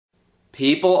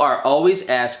People are always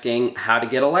asking how to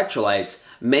get electrolytes,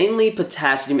 mainly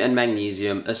potassium and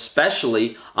magnesium,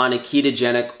 especially on a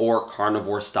ketogenic or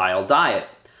carnivore style diet.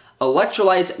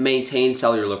 Electrolytes maintain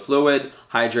cellular fluid,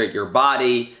 hydrate your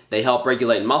body, they help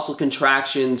regulate muscle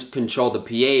contractions, control the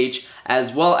pH,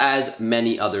 as well as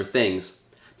many other things.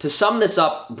 To sum this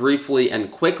up briefly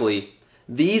and quickly,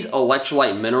 these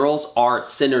electrolyte minerals are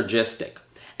synergistic,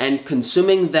 and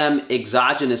consuming them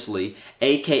exogenously,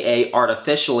 aka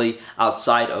artificially,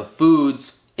 outside of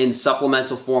foods, in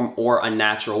supplemental form or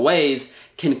unnatural ways,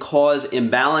 can cause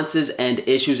imbalances and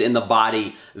issues in the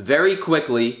body very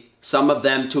quickly, some of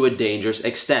them to a dangerous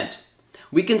extent.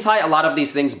 We can tie a lot of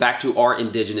these things back to our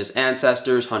indigenous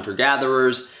ancestors,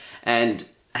 hunter-gatherers, and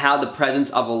how the presence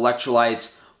of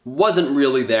electrolytes wasn't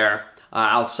really there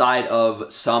outside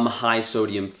of some high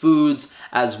sodium foods,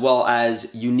 as well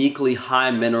as uniquely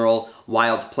high mineral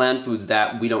wild plant foods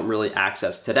that we don't really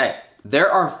access today.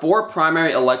 There are four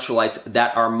primary electrolytes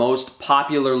that are most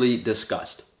popularly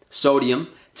discussed. Sodium,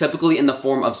 typically in the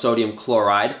form of sodium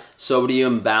chloride,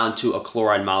 sodium bound to a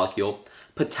chloride molecule.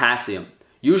 Potassium,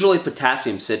 usually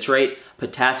potassium citrate,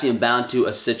 potassium bound to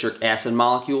a citric acid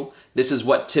molecule. This is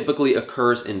what typically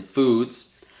occurs in foods.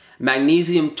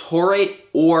 Magnesium taurate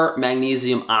or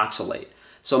magnesium oxalate.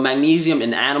 So magnesium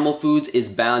in animal foods is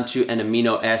bound to an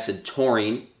amino acid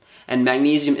taurine, and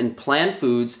magnesium in plant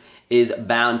foods is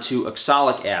bound to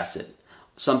oxalic acid.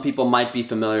 Some people might be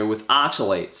familiar with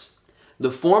oxalates.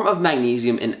 The form of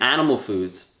magnesium in animal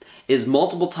foods is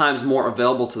multiple times more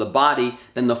available to the body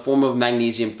than the form of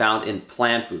magnesium found in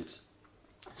plant foods.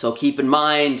 So keep in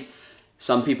mind,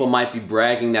 some people might be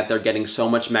bragging that they're getting so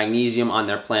much magnesium on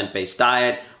their plant-based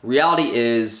diet. Reality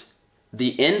is, the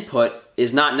input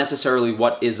is not necessarily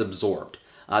what is absorbed.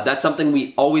 That's something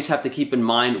we always have to keep in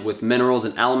mind with minerals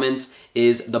and elements,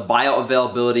 is the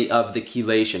bioavailability of the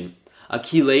chelation. A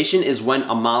chelation is when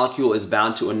a molecule is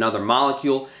bound to another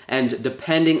molecule, and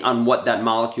depending on what that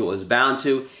molecule is bound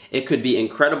to, it could be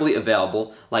incredibly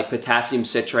available, like potassium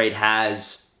citrate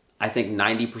has, I think,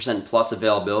 90% plus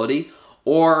availability,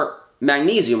 or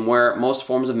magnesium, where most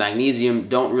forms of magnesium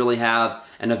don't really have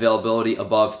an availability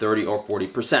above 30 or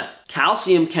 40%.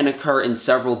 Calcium can occur in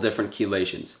several different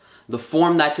chelations. The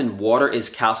form that's in water is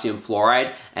calcium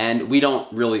fluoride, and we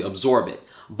don't really absorb it.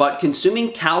 But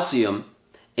consuming calcium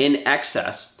in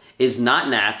excess is not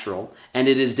natural, and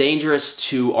it is dangerous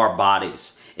to our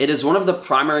bodies. It is one of the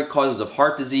primary causes of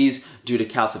heart disease due to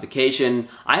calcification.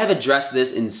 I have addressed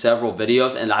this in several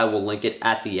videos, and I will link it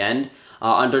at the end.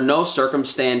 Under no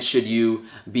circumstance should you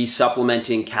be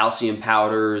supplementing calcium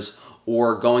powders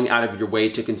or going out of your way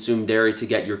to consume dairy to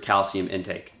get your calcium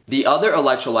intake. The other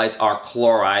electrolytes are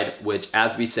chloride, which,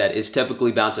 as we said, is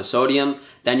typically bound to sodium.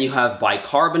 Then you have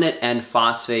bicarbonate and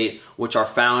phosphate, which are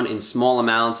found in small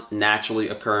amounts naturally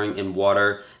occurring in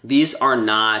water. These are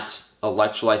not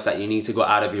electrolytes that you need to go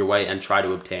out of your way and try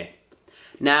to obtain.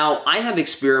 Now, I have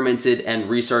experimented and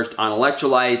researched on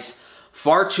electrolytes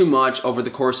far too much over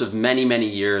the course of many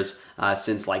years,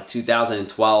 since like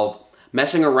 2012,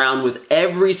 messing around with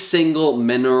every single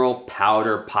mineral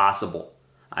powder possible.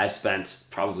 I spent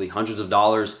probably hundreds of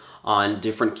dollars on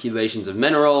different chelations of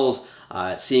minerals,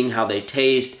 seeing how they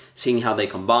taste, seeing how they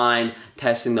combine,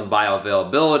 testing the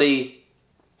bioavailability.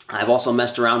 I've also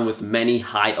messed around with many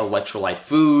high electrolyte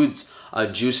foods,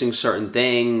 juicing certain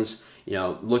things,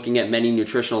 looking at many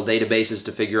nutritional databases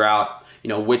to figure out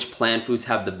which plant foods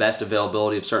have the best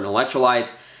availability of certain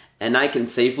electrolytes. And I can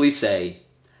safely say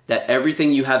that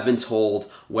everything you have been told,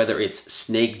 whether it's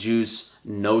snake juice,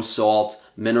 no salt,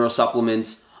 mineral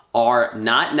supplements, are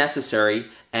not necessary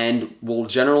and will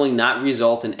generally not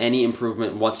result in any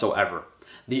improvement whatsoever.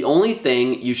 The only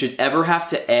thing you should ever have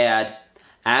to add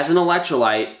as an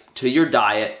electrolyte to your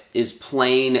diet is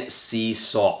plain sea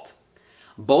salt.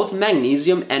 Both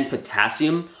magnesium and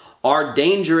potassium are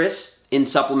dangerous in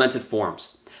supplemented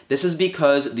forms. This is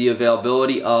because the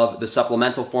availability of the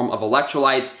supplemental form of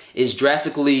electrolytes is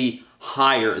drastically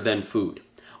higher than food.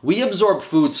 We absorb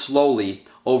food slowly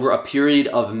over a period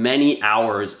of many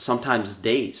hours, sometimes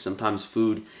days. Sometimes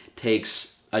food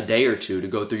takes a day or two to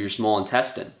go through your small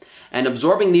intestine. And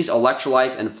absorbing these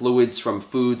electrolytes and fluids from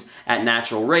foods at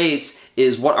natural rates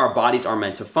is what our bodies are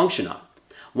meant to function on.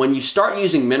 When you start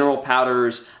using mineral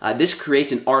powders, this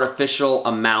creates an artificial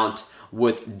amount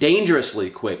with dangerously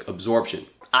quick absorption.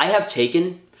 I have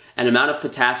taken an amount of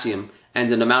potassium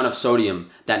and an amount of sodium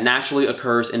that naturally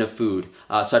occurs in a food,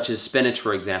 such as spinach,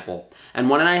 for example. And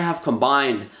when I have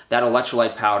combined that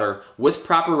electrolyte powder with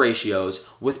proper ratios,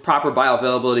 with proper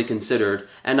bioavailability considered,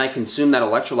 and I consume that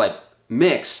electrolyte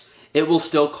mix, it will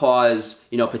still cause,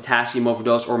 potassium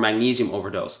overdose or magnesium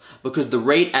overdose, because the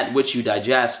rate at which you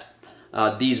digest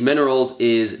these minerals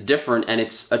is different, and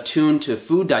it's attuned to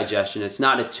food digestion. It's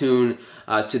not attuned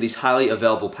to these highly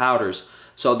available powders.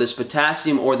 So this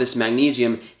potassium or this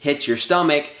magnesium hits your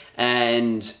stomach,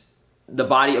 and the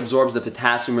body absorbs the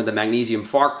potassium or the magnesium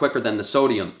far quicker than the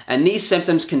sodium. And these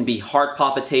symptoms can be heart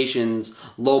palpitations,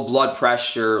 low blood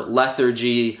pressure,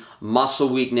 lethargy, muscle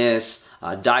weakness,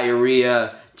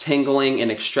 diarrhea, tingling in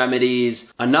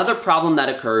extremities. Another problem that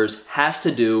occurs has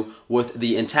to do with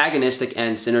the antagonistic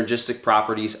and synergistic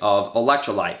properties of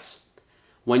electrolytes.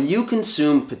 When you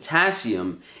consume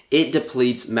potassium, it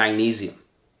depletes magnesium.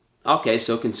 Okay,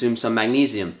 so consume some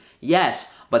magnesium. Yes,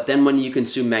 but then when you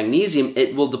consume magnesium,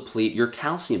 it will deplete your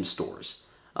calcium stores.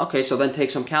 Okay, so then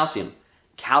take some calcium.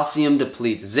 Calcium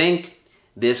depletes zinc.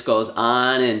 This goes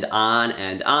on and on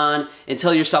and on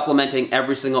until you're supplementing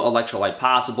every single electrolyte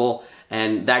possible,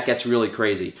 and that gets really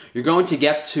crazy. You're going to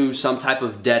get to some type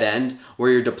of dead end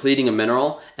where you're depleting a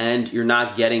mineral and you're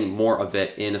not getting more of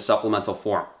it in a supplemental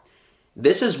form.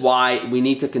 This is why we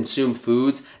need to consume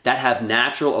foods that have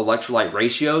natural electrolyte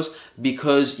ratios,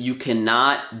 because you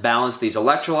cannot balance these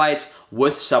electrolytes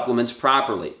with supplements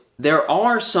properly. There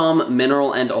are some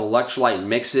mineral and electrolyte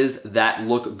mixes that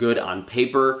look good on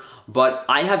paper, but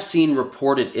I have seen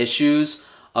reported issues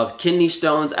of kidney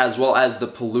stones as well as the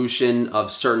pollution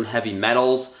of certain heavy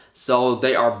metals, so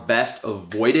they are best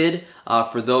avoided.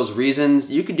 For those reasons,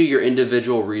 you can do your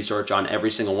individual research on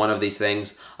every single one of these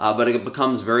things, but it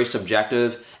becomes very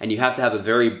subjective, and you have to have a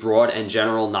very broad and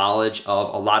general knowledge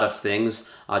of a lot of things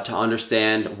to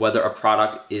understand whether a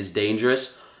product is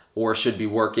dangerous or should be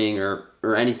working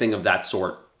or anything of that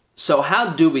sort. So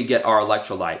how do we get our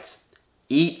electrolytes?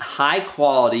 Eat high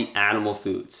quality animal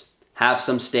foods. Have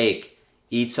some steak.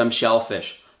 Eat some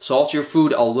shellfish. Salt your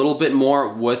food a little bit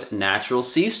more with natural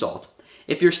sea salt.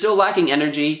 If you're still lacking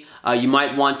energy, you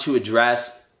might want to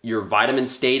address your vitamin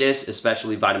status,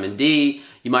 especially vitamin D.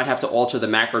 You might have to alter the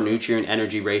macronutrient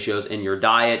energy ratios in your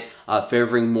diet,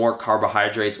 favoring more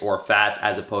carbohydrates or fats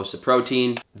as opposed to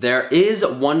protein. There is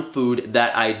one food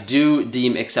that I do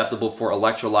deem acceptable for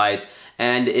electrolytes,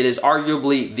 and it is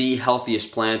arguably the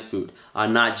healthiest plant food,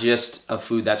 not just a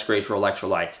food that's great for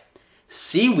electrolytes.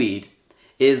 Seaweed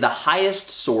is the highest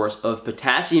source of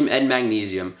potassium and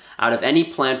magnesium out of any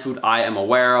plant food I am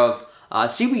aware of.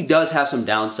 Seaweed does have some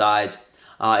downsides.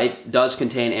 It does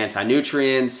contain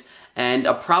anti-nutrients, and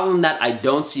a problem that I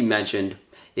don't see mentioned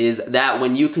is that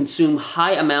when you consume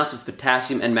high amounts of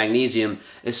potassium and magnesium,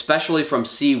 especially from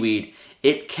seaweed,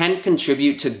 it can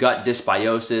contribute to gut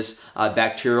dysbiosis,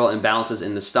 bacterial imbalances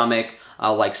in the stomach,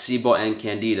 like SIBO and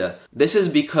Candida. This is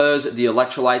because the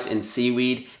electrolytes in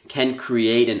seaweed can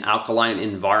create an alkaline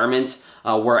environment,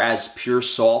 whereas pure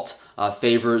salt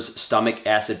favors stomach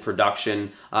acid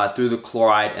production through the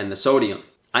chloride and the sodium.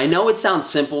 I know it sounds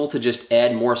simple to just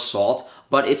add more salt,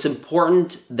 but it's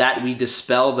important that we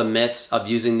dispel the myths of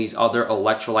using these other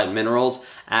electrolyte minerals,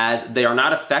 as they are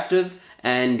not effective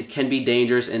and can be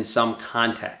dangerous in some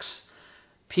contexts.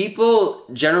 People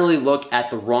generally look at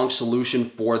the wrong solution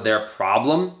for their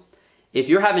problem. If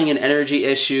you're having an energy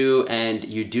issue and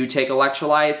you do take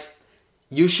electrolytes,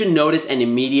 you should notice an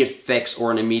immediate fix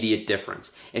or an immediate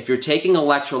difference. If you're taking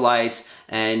electrolytes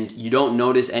and you don't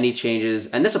notice any changes,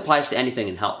 and this applies to anything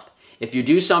in health, if you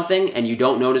do something and you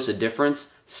don't notice a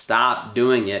difference, stop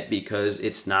doing it because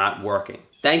it's not working.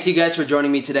 Thank you guys for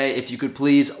joining me today. If you could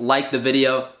please like the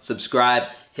video, subscribe,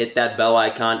 hit that bell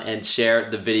icon, and share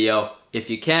the video if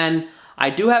you can. I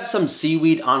do have some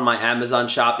seaweed on my Amazon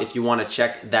shop if you want to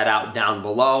check that out down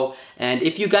below. And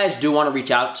if you guys do want to reach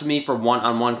out to me for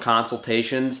one-on-one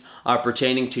consultations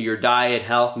pertaining to your diet,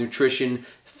 health, nutrition,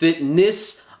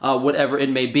 fitness, whatever it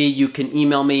may be, you can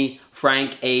email me,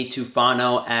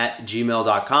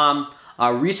 frankatufano@gmail.com.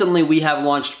 Recently, we have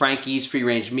launched Frankie's Free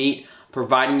Range Meat,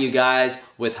 providing you guys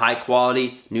with high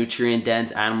quality,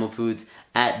 nutrient-dense animal foods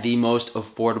at the most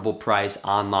affordable price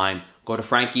online. Go to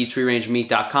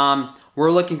frankiesfreerangemeat.com.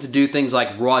 We're looking to do things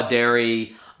like raw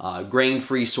dairy,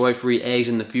 grain-free, soy-free eggs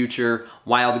in the future,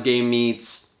 wild game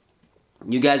meats.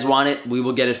 You guys want it, we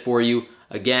will get it for you.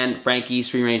 Again,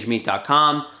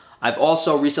 frankiesfreerangemeat.com. I've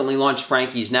also recently launched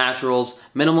Frankie's Naturals,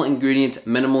 minimal ingredients,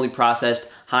 minimally processed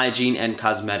hygiene and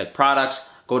cosmetic products.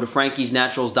 Go to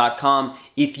frankiesnaturals.com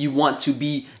if you want to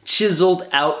be chiseled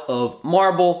out of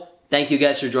marble. Thank you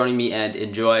guys for joining me, and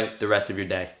enjoy the rest of your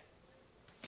day.